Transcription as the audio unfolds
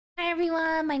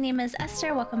everyone, my name is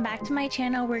Esther. Welcome back to my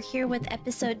channel. We're here with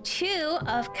episode 2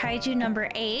 of Kaiju number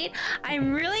 8.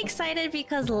 I'm really excited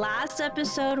because last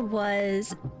episode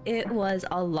was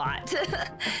a lot.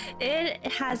 It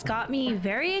has got me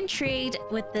very intrigued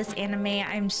with this anime.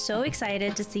 I'm so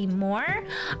excited to see more.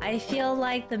 I feel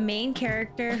like the main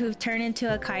character who turned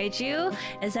into a kaiju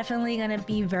is definitely gonna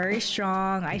be very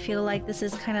strong. I feel like this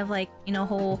is kind of like, you know,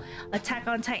 whole Attack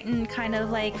on Titan kind of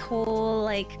like whole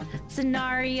like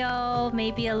scenario,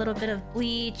 maybe a little bit of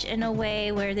Bleach in a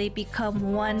way where they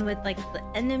become one with like the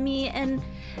enemy and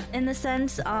in the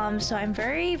sense. So I'm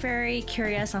very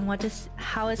curious on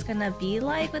how it's gonna be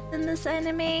like within this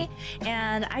anime,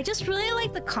 and I just really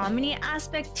like the comedy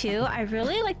aspect too. I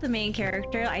really like the main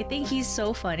character. I think he's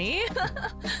so funny.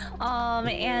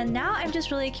 And now I'm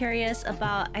just really curious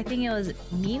about, I think it was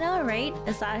Mina, right?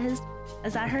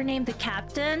 Is that her name, the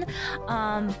captain?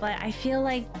 But I feel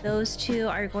like those two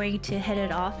are going to hit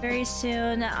it off very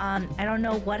soon. I don't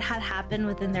know what had happened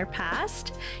within their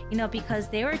past, you know, because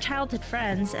they were childhood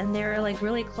friends and they were like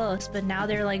really close, but now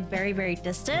they're like very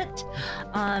distant.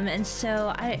 And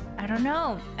so I don't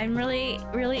know. I'm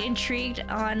really intrigued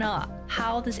on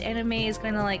how this anime is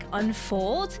gonna like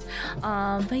unfold.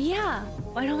 But yeah,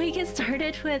 why don't we get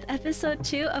started with episode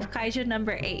 2 of Kaiju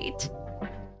number 8.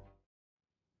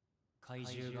 怪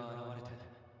獣が現れて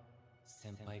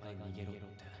先輩が逃げろって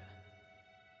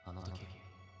あの時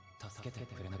助けて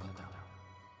くれなかったら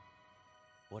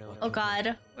俺は Oh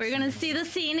god, we're gonna see the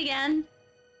scene again.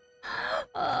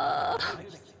 Oh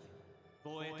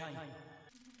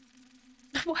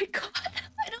my god,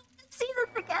 I don't want to see this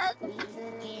again.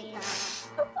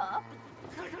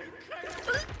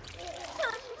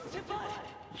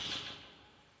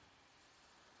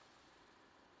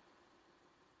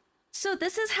 So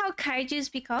this is how kaijus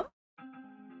become?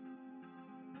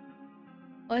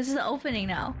 Oh, this is the opening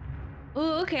now.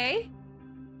 Oh, okay.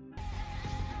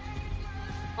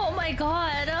 Oh my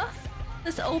god.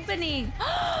 This opening.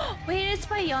 Wait, it's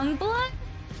by Youngblood?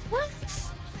 What?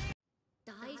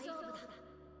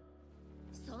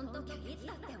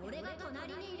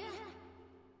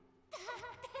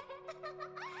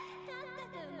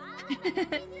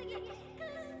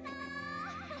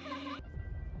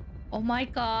 Oh my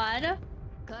god.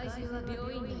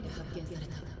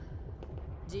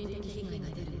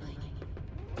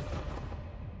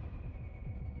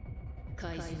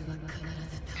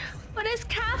 What is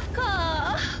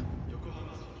Kafka?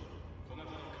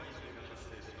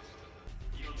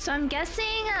 So I'm guessing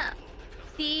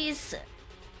these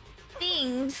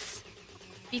things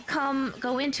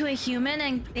go into a human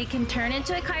and they can turn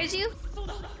into a kaiju?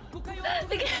 Look at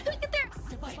their...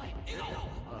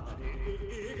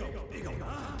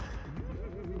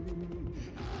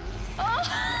 Oh!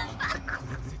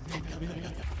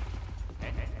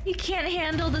 He can't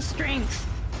handle the strength.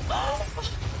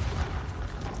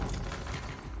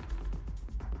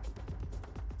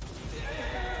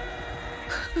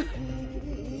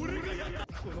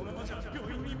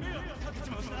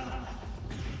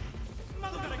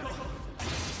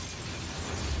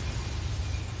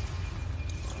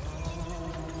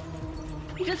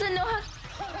 He doesn't know how...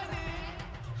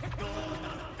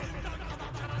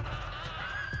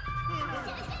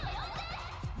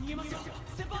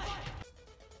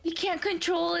 He can't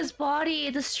control his body,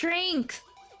 the strength.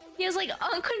 He has like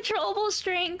uncontrollable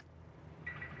strength.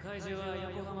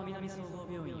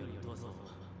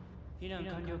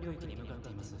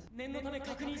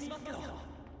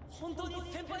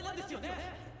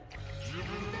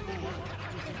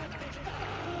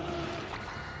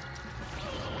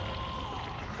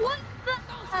 What the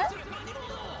heck?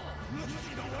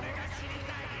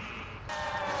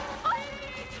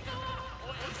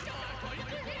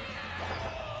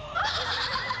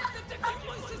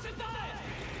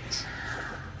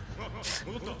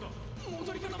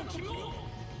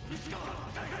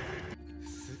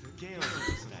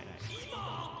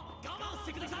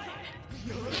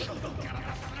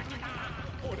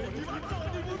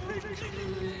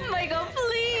 Oh my god,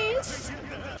 please!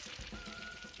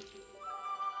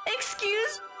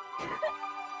 Excuse me?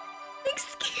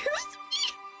 Excuse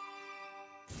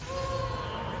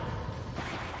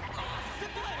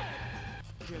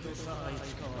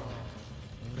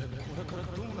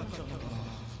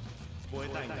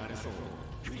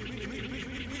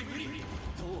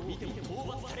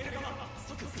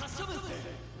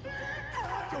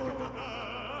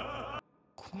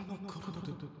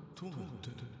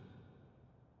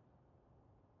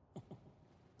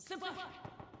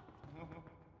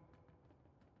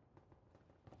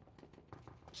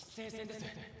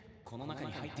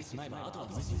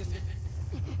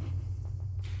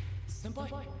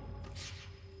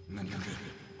me?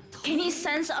 Can he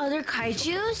sense other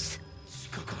kaijus?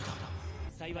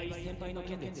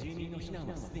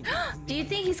 Do you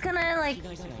think he's gonna like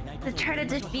try to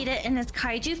defeat it in his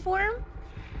kaiju form?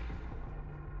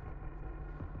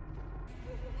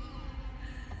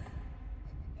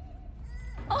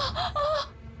 Oh, oh.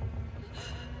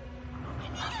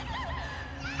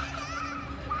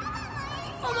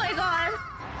 Oh my god!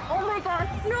 Oh my god!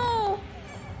 No!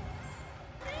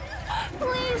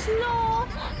 Please, no!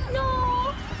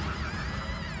 No!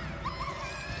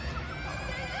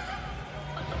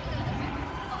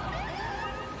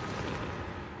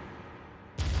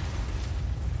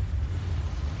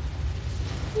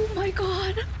 Oh my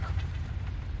god!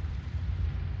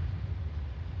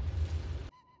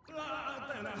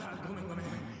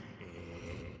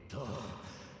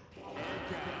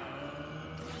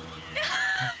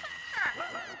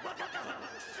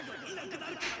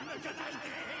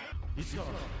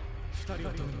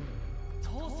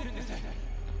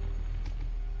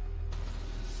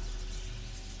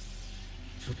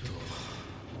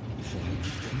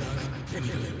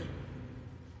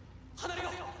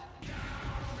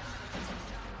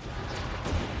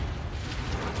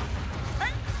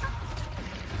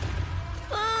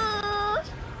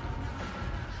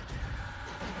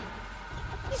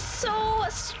 He's so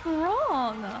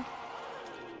strong.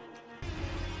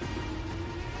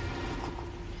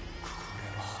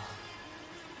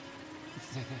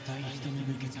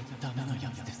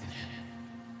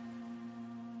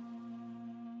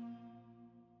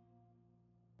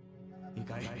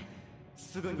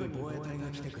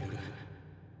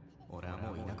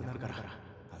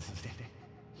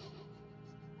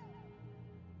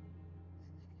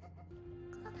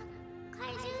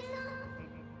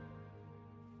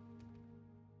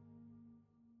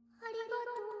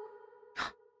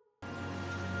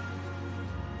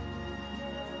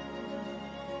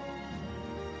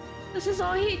 This is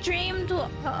all he dreamed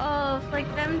of,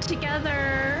 like them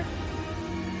together.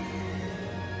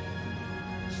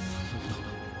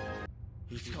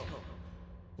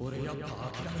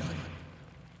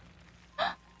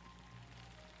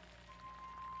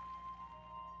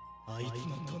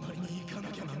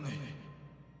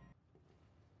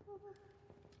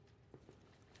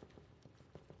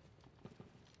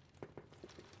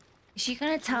 Is she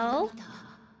gonna tell?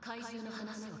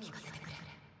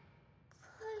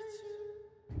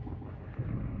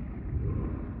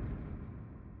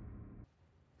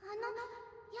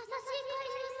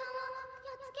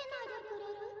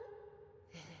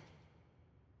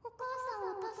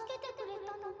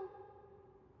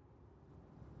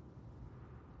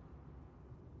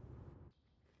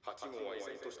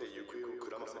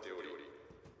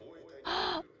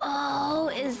 Oh,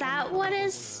 is that what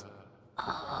is?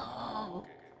 Oh.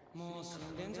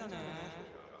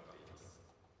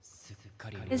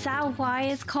 Is that why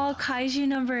it's called Kaiju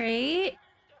number 8?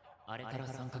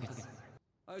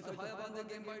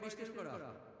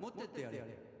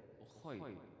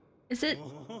 Is it?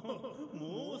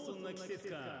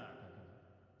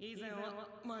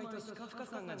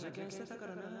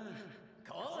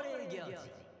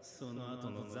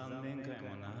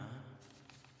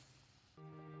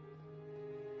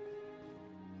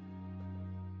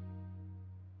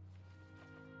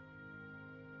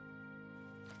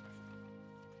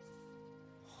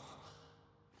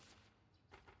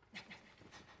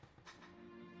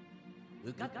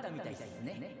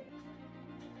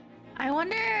 I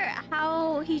wonder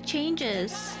how he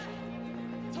changes.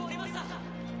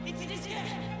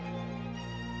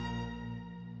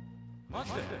 I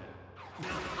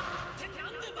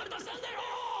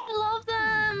love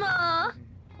them!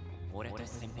 俺と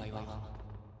先輩は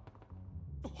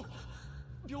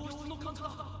病室の患者だ。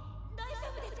大丈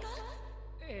夫ですか？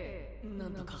ええ、な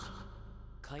んとか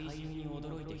怪獣に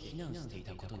驚いて避難してい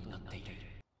たことになっている。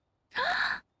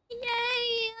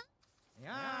Yay!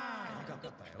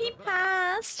 He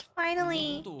passed,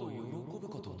 finally. もっと喜ぶ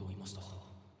かと思いました。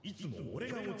いつも俺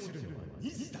が落ちるのは2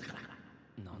時だか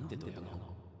ら。なんでだよな。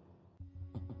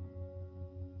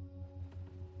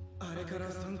あれから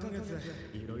3ヶ月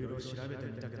いろいろ調べて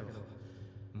みたけど、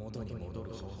元に戻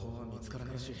る方法は見つから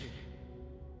ないし、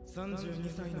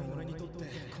32歳の俺にとって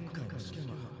今回の試験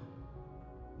は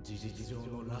事実上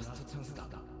のラストチャンスだ。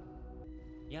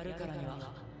やるからに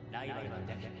はライバルなん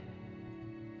で。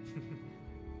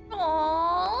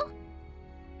Aww.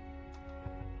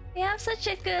 They have such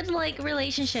a good, like,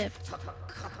 relationship.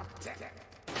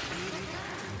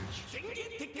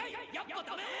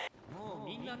 もう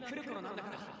みんな来る頃なんだか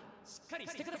らしっかり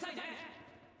してくださいね。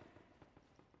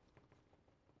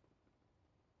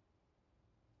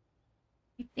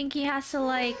I think he has to,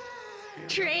 like,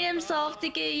 train himself to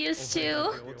get used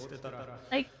to,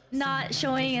 like, not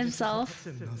showing himself.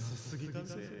 なさすぎだ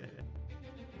ぜ。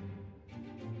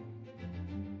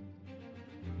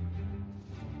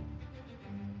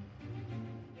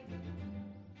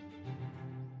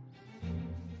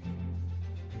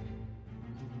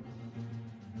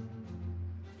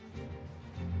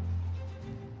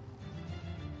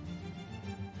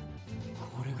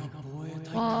これが防衛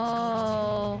隊か。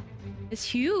 Whoa, it's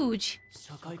huge.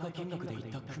 社会科見学で行っ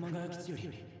た熊谷基地より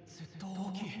ずっと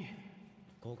大きい。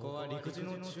ここは陸自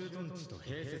の駐屯地と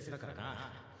併設だから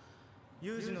な。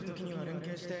有事の時には連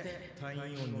携して隊員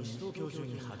を西東京中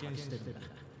に派遣してるんだ。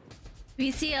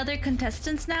 We see other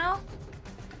contestants now.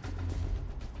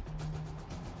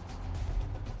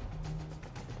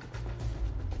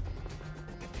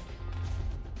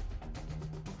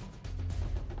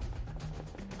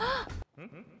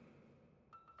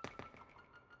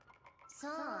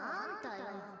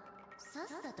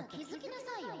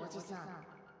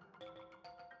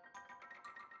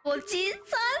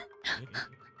 Oji-san?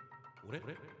 俺？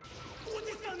お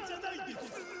じさんじゃないで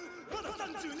す。まだ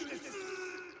32です。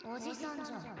おじさん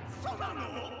じゃん。そうなの？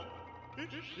 That's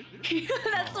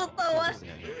what that was.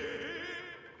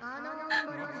 あのオン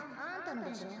ボロあんたの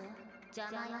でしょ。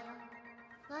邪魔よ。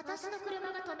私の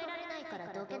車が止められないか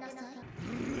らどけなさい。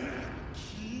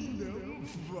キノ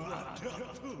ワタ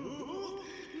と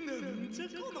なんじゃ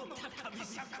この高飛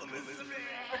車小娘。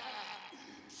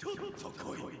ちょっと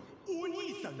来い。お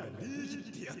兄さんが礼儀っ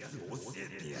てやつ教え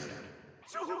てやる。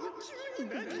急に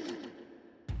何？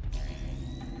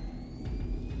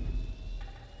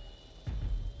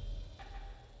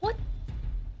 What?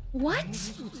 What?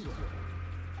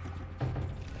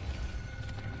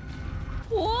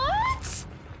 What?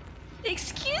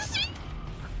 Excuse me?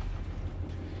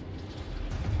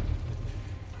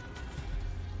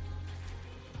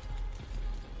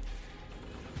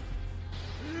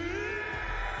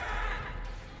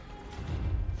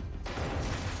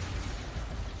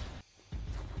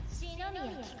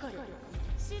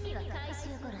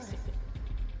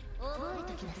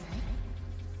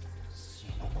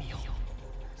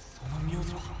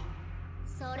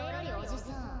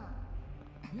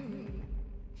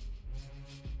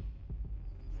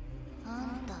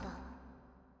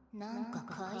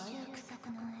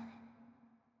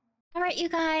 Alright, you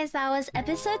guys, that was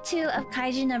episode 2 of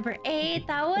Kaiju number 8.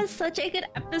 That was such a good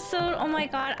episode. Oh my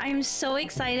god, I'm so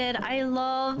excited. I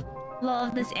love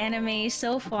this anime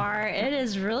so far. It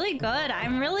is really good.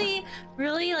 I'm really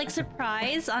like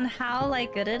surprised on how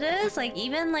like good it is. Like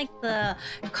even like the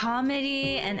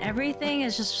comedy and everything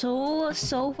is just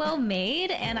so well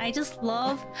made, and I just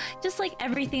love just like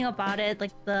everything about it.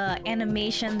 Like the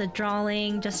animation, the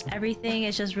drawing, just everything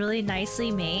is just really nicely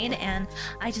made, and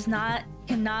I just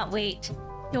cannot wait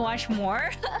to watch more.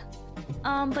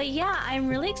 But yeah, I'm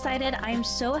really excited. I'm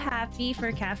so happy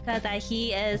for Kafka that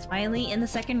he is finally in the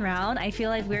second round. I feel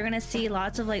like we're gonna see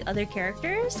lots of like other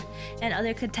characters and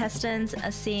other contestants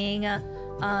seeing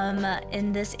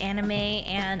in this anime,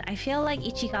 and I feel like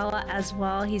Ichigawa as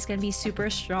well, he's gonna be super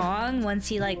strong once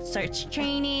he like starts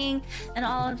training and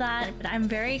all of that. But I'm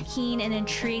very keen and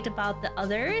intrigued about the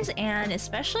others, and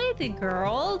especially the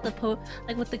girl,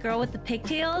 like with the girl with the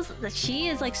pigtails, that she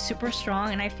is like super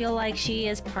strong, and I feel like she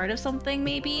is part of something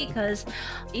maybe because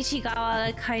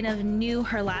Ichigawa kind of knew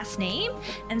her last name,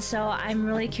 and so I'm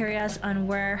really curious on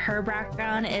where her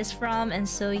background is from. And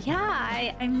so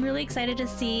yeah, I'm really excited to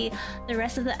see the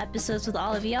rest of the episodes with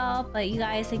all of y'all. But you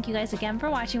guys, thank you guys again for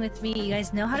watching with me. You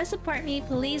guys know how to support me.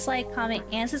 Please like, comment,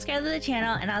 and subscribe to the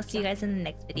channel, and I'll see you guys in the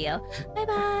next video. Bye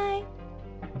bye.